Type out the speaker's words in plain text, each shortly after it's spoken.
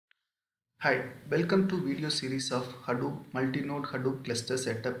Hi, welcome to video series of Hadoop multi-node Hadoop cluster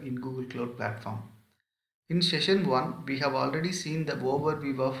setup in Google Cloud Platform. In session 1, we have already seen the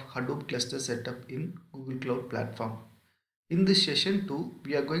overview of Hadoop cluster setup in Google Cloud Platform. In this session 2,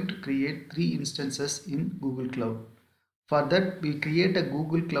 we are going to create 3 instances in Google Cloud. For that, we create a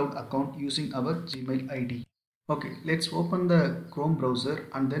Google Cloud account using our Gmail ID. Okay, let's open the Chrome browser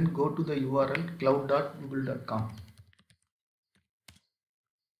and then go to the URL cloud.google.com.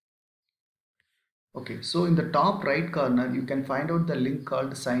 Okay, so in the top right corner, you can find out the link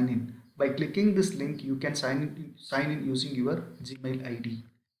called sign in. By clicking this link, you can sign in using your Gmail ID.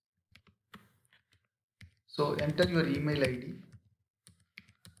 So enter your email ID.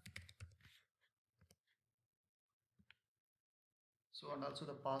 So and also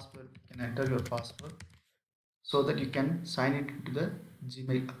the password, you can enter your password so that you can sign it into the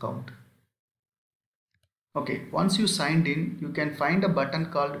Gmail account. Okay, once you signed in, you can find a button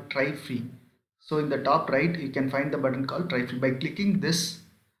called try free. So in the top right, you can find the button called try free. By clicking this,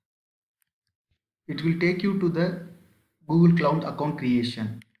 it will take you to the Google Cloud account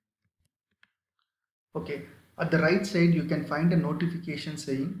creation. Okay, at the right side you can find a notification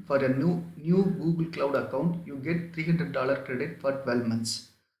saying for a new Google Cloud account you get $300 credit for 12 months.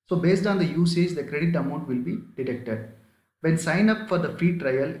 So based on the usage, the credit amount will be deducted. When sign up for the free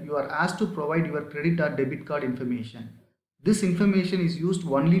trial, you are asked to provide your credit or debit card information. This information is used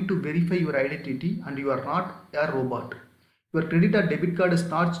only to verify your identity and you are not a robot. Your credit or debit card is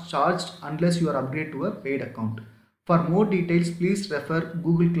not charged unless you are upgraded to a paid account. For more details, please refer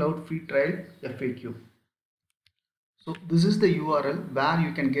Google Cloud free trial FAQ. So this is the URL where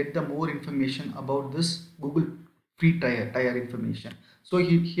you can get the more information about this Google free tier information. So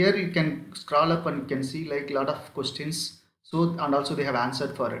here you can scroll up and you can see like a lot of questions. So and also they have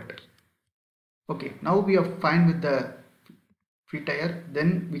answered for it. Okay, now we are fine with the free tier.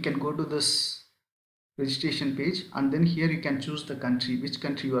 Then we can go to this registration page and then here you can choose the country, which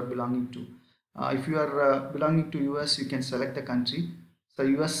country you are belonging to. If you are belonging to US, you can select the country. So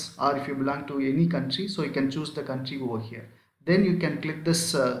US, or if you belong to any country, so you can choose the country over here. Then you can click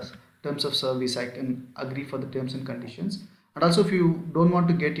this terms of service. I can agree for the terms and conditions. And also if you don't want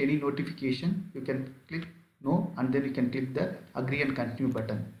to get any notification, you can click no and then you can click the agree and continue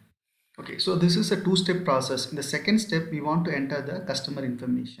button. Okay, so this is a two-step process. In the second step, we want to enter the customer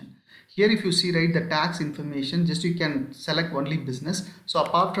information. Here if you see right the tax information, just you can select only business. So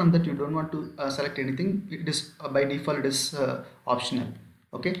apart from that, you don't want to select anything. It is by default it is optional.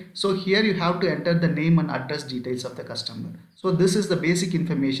 Okay, so here you have to enter the name and address details of the customer. So this is the basic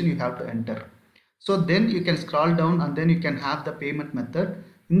information you have to enter. So then you can scroll down and then you can have the payment method.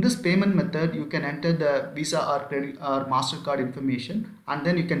 In this payment method, you can enter the Visa or credit or MasterCard information and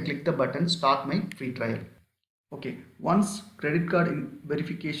then you can click the button start my free trial. Okay, once credit card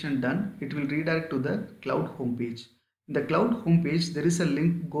verification done, it will redirect to the cloud homepage. In the cloud homepage, there is a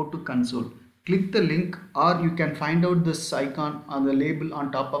link go to console. Click the link or you can find out this icon on the label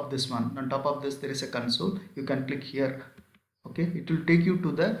on top of this one. On top of this, there is a console. You can click here. Okay, it will take you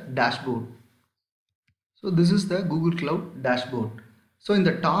to the dashboard. So this is the Google Cloud dashboard. So in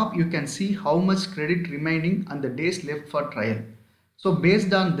the top, you can see how much credit remaining and the days left for trial. So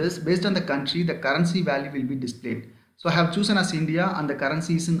based on this, based on the country, the currency value will be displayed. So I have chosen as India and the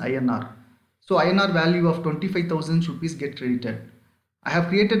currency is in INR. So INR value of 25,000 rupees get credited. I have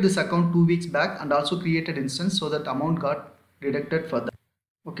created this account 2 weeks back and also created instance so that amount got deducted for that.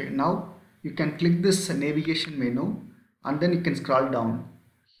 Okay, now you can click this navigation menu and then you can scroll down.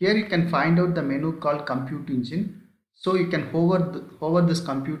 Here you can find out the menu called compute engine. So you can hover this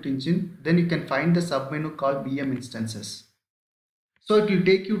compute engine, then you can find the submenu called VM instances. So it will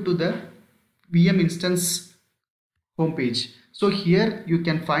take you to the VM instance homepage. So here you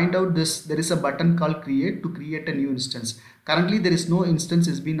can find out this, there is a button called create to create a new instance. Currently there is no instance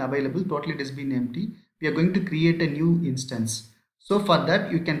has been available, totally it has been empty. We are going to create a new instance. So for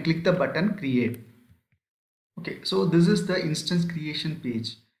that you can click the button create. Okay, so this is the instance creation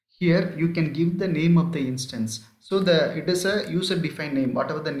page. Here you can give the name of the instance. So it is a user defined name.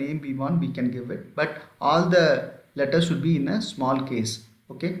 Whatever the name we want, we can give it. But all the letters should be in a small case.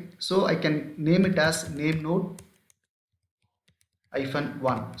 Okay. So I can name it as name node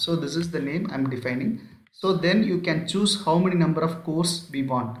 -1. So this is the name I'm defining. So then you can choose how many number of cores we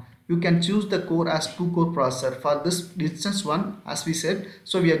want. You can choose the core as 2-core processor. For this instance one, as we said,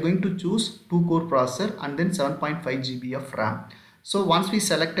 so we are going to choose 2-core processor and then 7.5 GB of RAM. So once we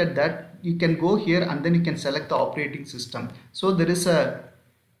selected that, you can go here and then you can select the operating system. So there is a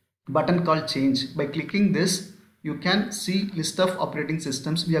button called change. By clicking this, you can see list of operating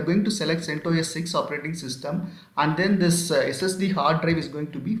systems. We are going to select CentOS 6 operating system, and then this SSD hard drive is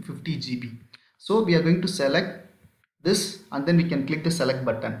going to be 50 GB. So we are going to select this, and then we can click the select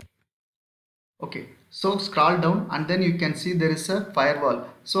button. Okay, so scroll down and then you can see there is a firewall.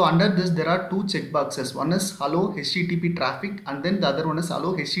 So under this there are two checkboxes. One is allow HTTP traffic and then the other one is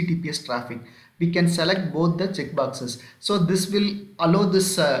allow HTTPS traffic. We can select both the checkboxes. So this will allow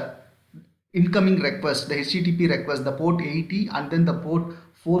this incoming request, the HTTP request, the port 80 and then the port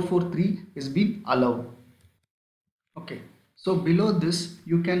 443 is being allowed. Okay, so below this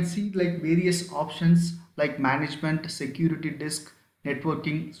you can see like various options like management, security disk,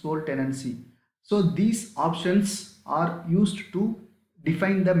 networking, sole tenancy. So these options are used to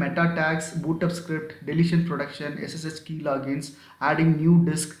define the meta tags, boot up script, deletion protection, SSH key logins, adding new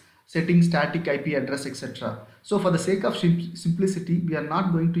disk, setting static IP address, etc. So for the sake of simplicity, we are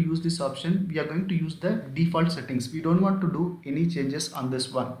not going to use this option. We are going to use the default settings. We don't want to do any changes on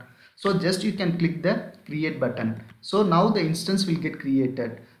this one. So just you can click the create button. So now the instance will get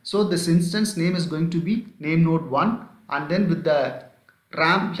created. So this instance name is going to be name node 1 and then with the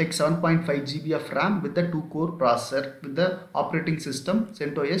RAM like 7.5 GB of RAM with the 2-core processor with the operating system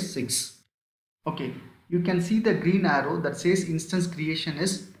CentOS 6. Okay, you can see the green arrow that says instance creation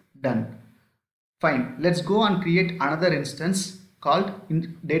is done. Fine, let's go and create another instance called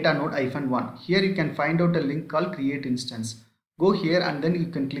data node -1. Here you can find out a link called create instance. Go here and then you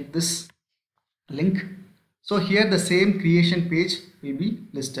can click this link. So here the same creation page will be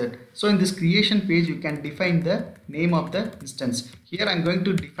listed. So in this creation page you can define the name of the instance. Here I'm going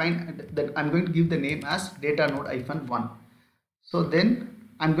to define that I'm going to give the name as data node -1. So then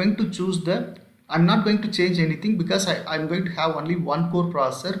I'm going to choose I'm not going to change anything because I'm going to have only 1-core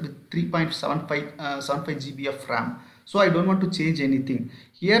processor with 3.75 GB of RAM. So I don't want to change anything.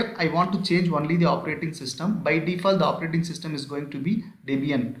 Here I want to change only the operating system. By default the operating system is going to be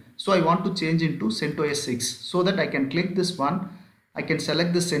Debian. So I want to change into CentOS 6 so that I can click this one. I can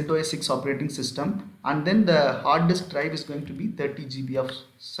select the CentOS 6 operating system and then the hard disk drive is going to be 30 GB of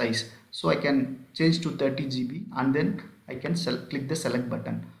size. So I can change to 30 GB and then I can click the select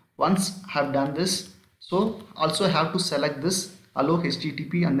button. Once I have done this, so also I have to select this allow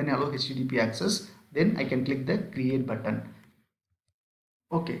HTTP and then allow HTTP access. Then I can click the create button.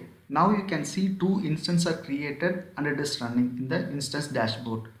 Okay, now you can see two instances are created and it is running in the instance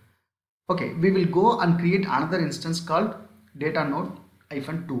dashboard. Okay, we will go and create another instance called data node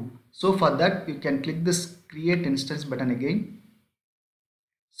 -2. So for that you can click this create instance button again.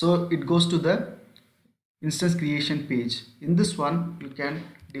 So it goes to the instance creation page. In this one you can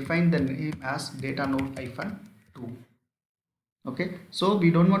define the name as data node -2. Okay, so we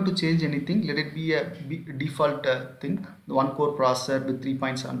don't want to change anything. Let it be a default thing, the 1-core processor with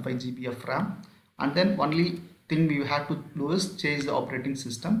 3.75 GB of RAM, and then only thing we have to do is change the operating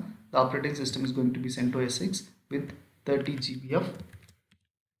system. The operating system is going to be CentOS 6 with 30 GB of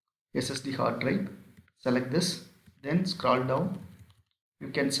SSD hard drive. Select this, then scroll down. You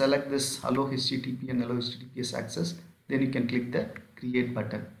can select this allow HTTP and allow HTTPS access. Then you can click the create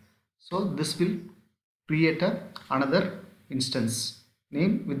button. So this will create another instance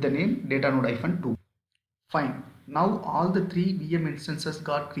name with the name data node -2. Fine. Now all the 3 VM instances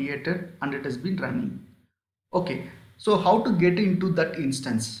got created and it has been running. Okay. So how to get into that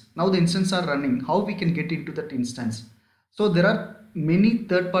instance? Now the instances are running. How we can get into that instance? So there are many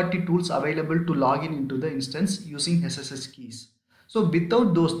third-party tools available to log in into the instance using SSH keys. So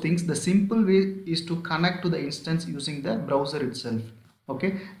without those things, the simple way is to connect to the instance using the browser itself.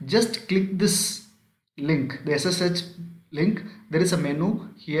 Okay. Just click this link, the SSH link. There is a menu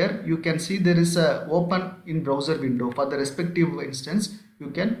here. You can see there is a open in browser window for the respective instance.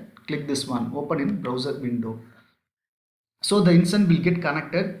 You can click this one, open in browser window. So the instance will get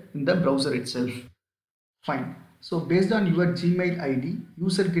connected in the browser itself. Fine. So based on your Gmail ID,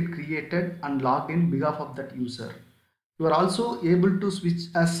 user get created and logged in behalf of that user. You are also able to switch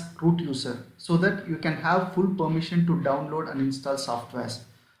as root user so that you can have full permission to download and install softwares.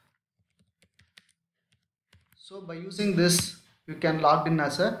 So by using this, you can log in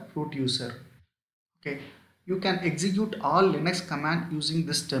as a root user. Okay, you can execute all Linux command using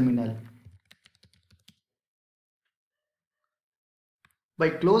this terminal. By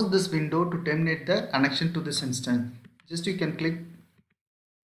close this window to terminate the connection to this instance, just you can click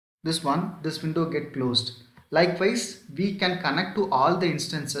this one, this window get closed. Likewise, we can connect to all the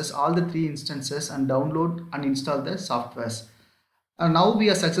instances, all the 3 instances and download and install the softwares. Now we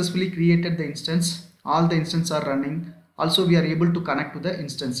have successfully created the instance. All the instances are running. Also we are able to connect to the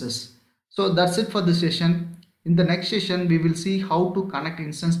instances. So that's it for this session. In the next session we will see how to connect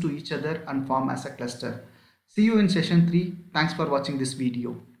instances to each other and form as a cluster. See you in session 3. Thanks for watching this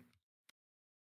video.